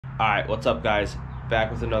Alright, what's up guys?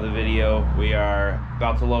 Back with another video. We are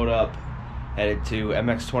about to load up, headed to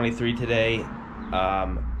MX23 today.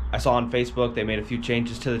 I saw on Facebook they made a few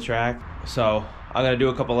changes to the track, so I'm going to do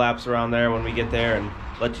a couple laps around there when we get there and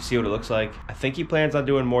let you see what it looks like. I think he plans on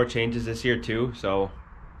doing more changes this year too, so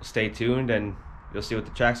stay tuned and you'll see what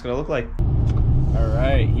the track's going to look like.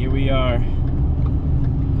 Alright, here we are.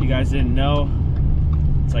 If you guys didn't know,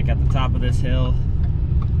 it's like at the top of this hill.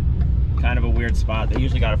 Kind of a weird spot. They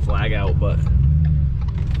usually got a flag out, but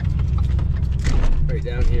right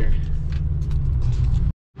down here.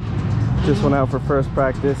 Just went out for first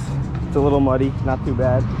practice. It's a little muddy, not too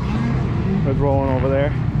bad. I was rolling over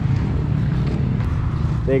there.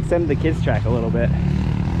 They extended the kids track a little bit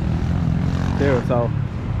too, so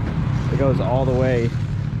it goes all the way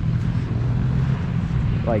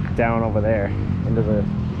like down over there into the,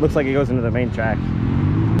 looks like it goes into the main track.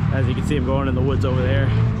 As you can see, I'm going in the woods over there.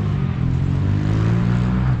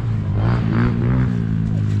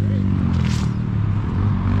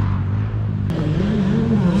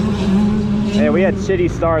 Hey, we had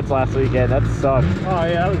shitty starts last weekend. That sucked. Oh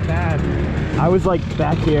yeah, that was bad. I was like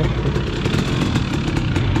back here.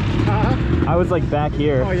 I was like back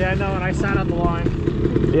here. Oh yeah, no, and I sat on the line.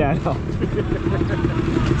 Yeah, I know.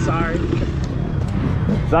 Sorry.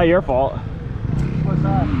 It's not your fault. What's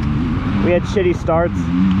that? We had shitty starts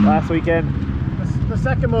last weekend. The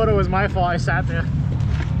second moto was my fault. I sat there.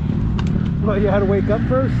 Well, you had to wake up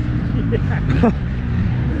first? Yeah.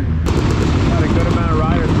 Got a good amount of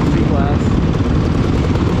riders from C-Class.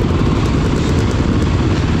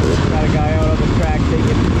 Got a guy out on the track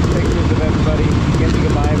taking pictures of everybody. You guess you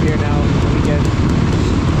can buy him here now on the weekend.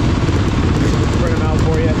 Just print him out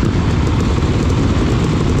for you. You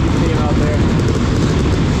see him out there.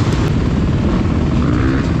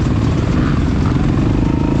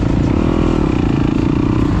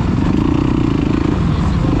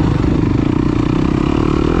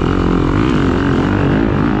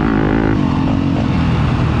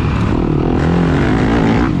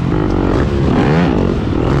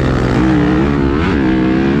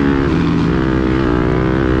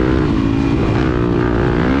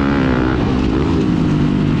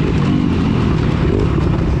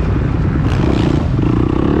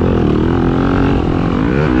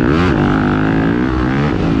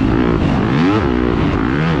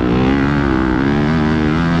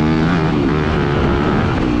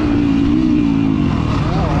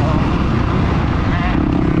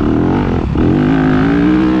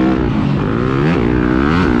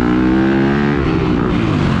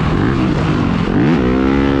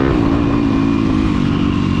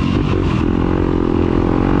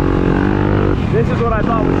 This is what I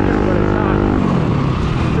thought was new, but it's not.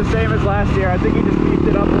 It's the same as last year. I think he just beefed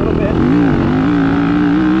it up a little bit.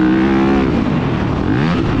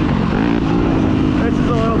 This is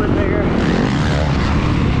a little bit bigger.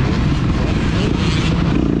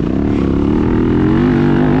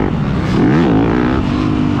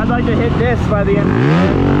 I'd like to hit this by the end of the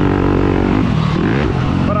year,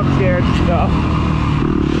 but I'm scared, so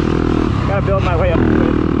I gotta build my way up to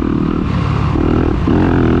it.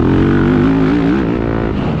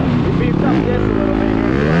 Beefed up this a little bit here.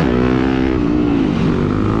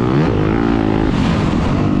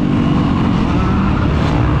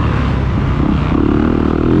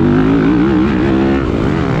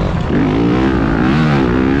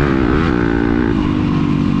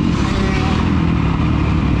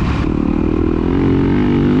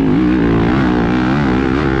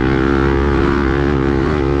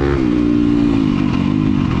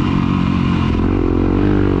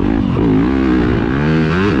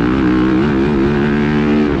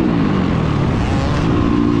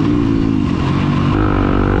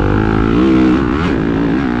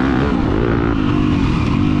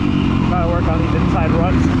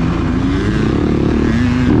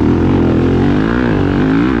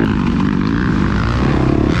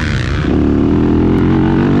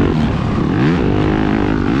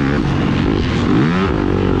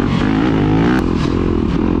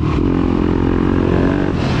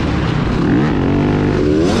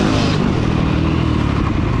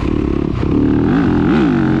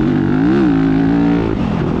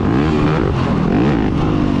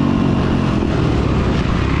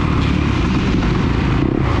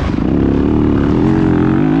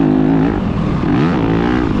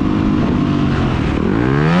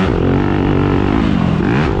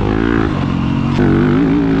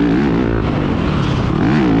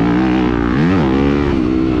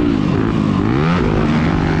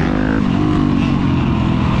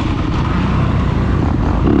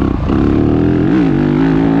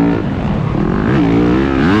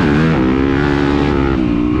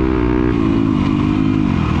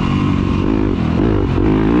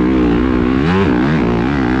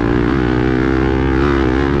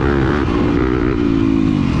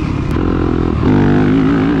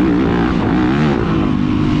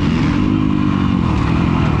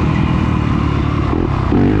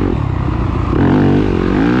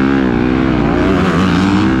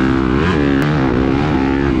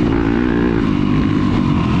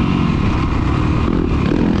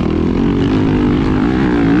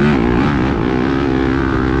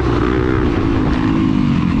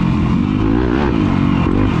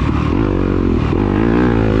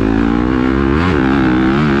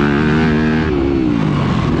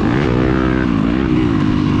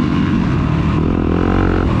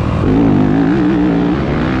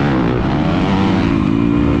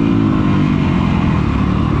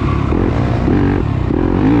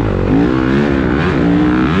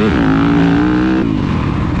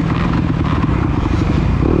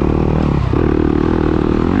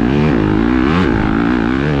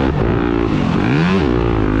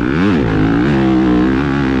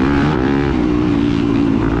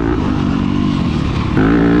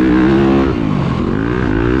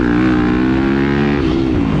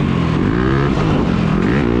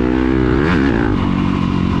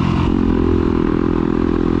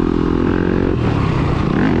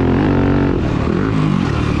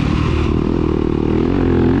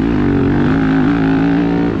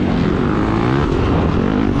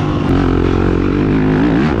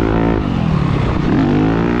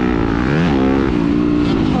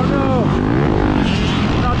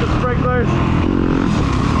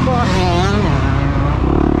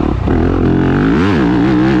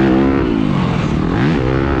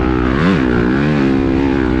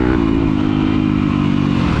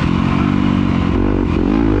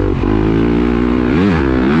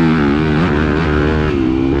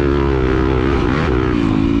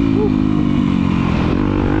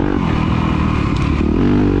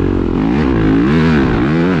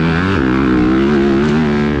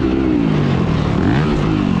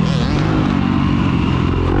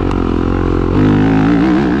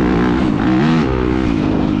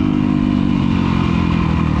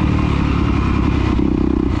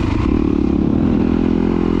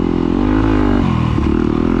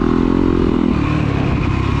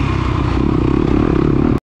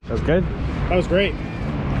 great.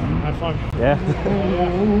 Had fun. Yeah.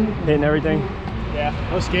 Yeah. Hitting everything. Yeah.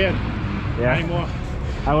 I was scared. Yeah. Anymore.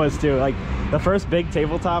 I was too. Like the first big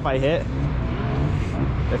tabletop I hit,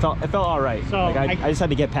 it felt all right. So like I just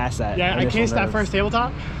had to get past that. Yeah, I cased that first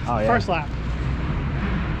tabletop. Oh, yeah. First lap.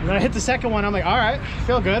 And then I hit the second one. I'm like, all right,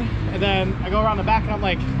 feel good. And then I go around the back and I'm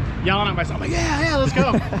like yelling at myself. I'm like, yeah, let's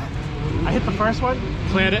go. I hit the first one,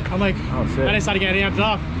 cleared it. I'm like, oh shit. Then I started getting amped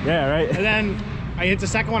up. Yeah, right. And then I hit the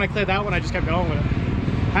second one. I cleared that one. I just kept going with it.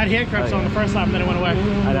 I had hand cramps on the first lap, and then it went away.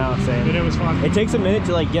 I know, same. Dude, it was fun. It takes a minute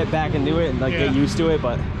to like get back and do it and like get used to it,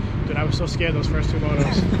 but dude, I was so scared those first two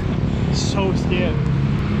motos. So scared.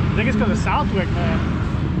 I think it's because of Southwick, man.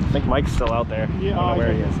 I think Mike's still out there. Yeah, I don't know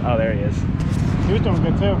where he is. Oh, there he is. He was doing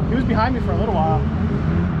good too. He was behind me for a little while.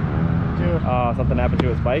 Dude. Oh, something happened to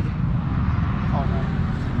his bike? Oh no.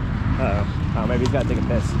 Uh-oh. Oh, maybe he's got to take a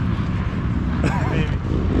piss. Maybe.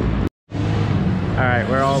 All right,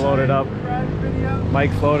 we're all loaded up.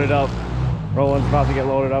 Mike's loaded up. Roland's about to get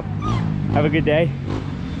loaded up. Have a good day.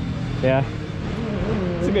 Yeah.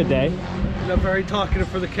 It's a good day. You're not very talkative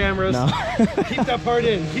for the cameras. No. Keep that part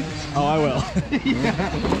in. Oh, I will.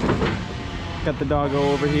 Got the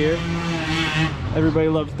doggo over here. Everybody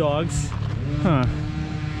loves dogs. Huh.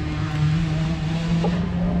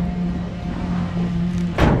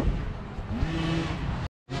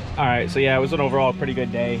 All right, so yeah, it was an overall pretty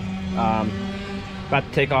good day. About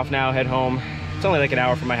to take off now, head home. It's only like an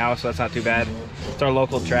hour from my house, so that's not too bad. It's our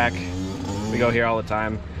local track. We go here all the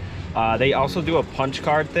time. They also do a punch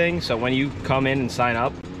card thing, so when you come in and sign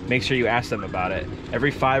up, make sure you ask them about it. Every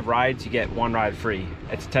 5 rides, you get 1 ride free.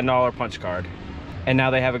 It's a $10 punch card. And now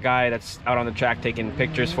they have a guy that's out on the track taking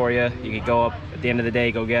pictures for you. You could go up at the end of the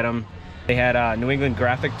day, go get them. They had New England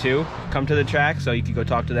Graphic too come to the track, so you could go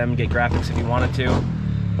talk to them and get graphics if you wanted to.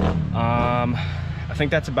 I think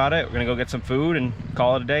that's about it. We're gonna go get some food and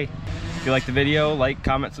call it a day. If you like the video, like,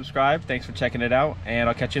 comment, subscribe. Thanks for checking it out, and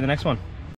I'll catch you in the next one.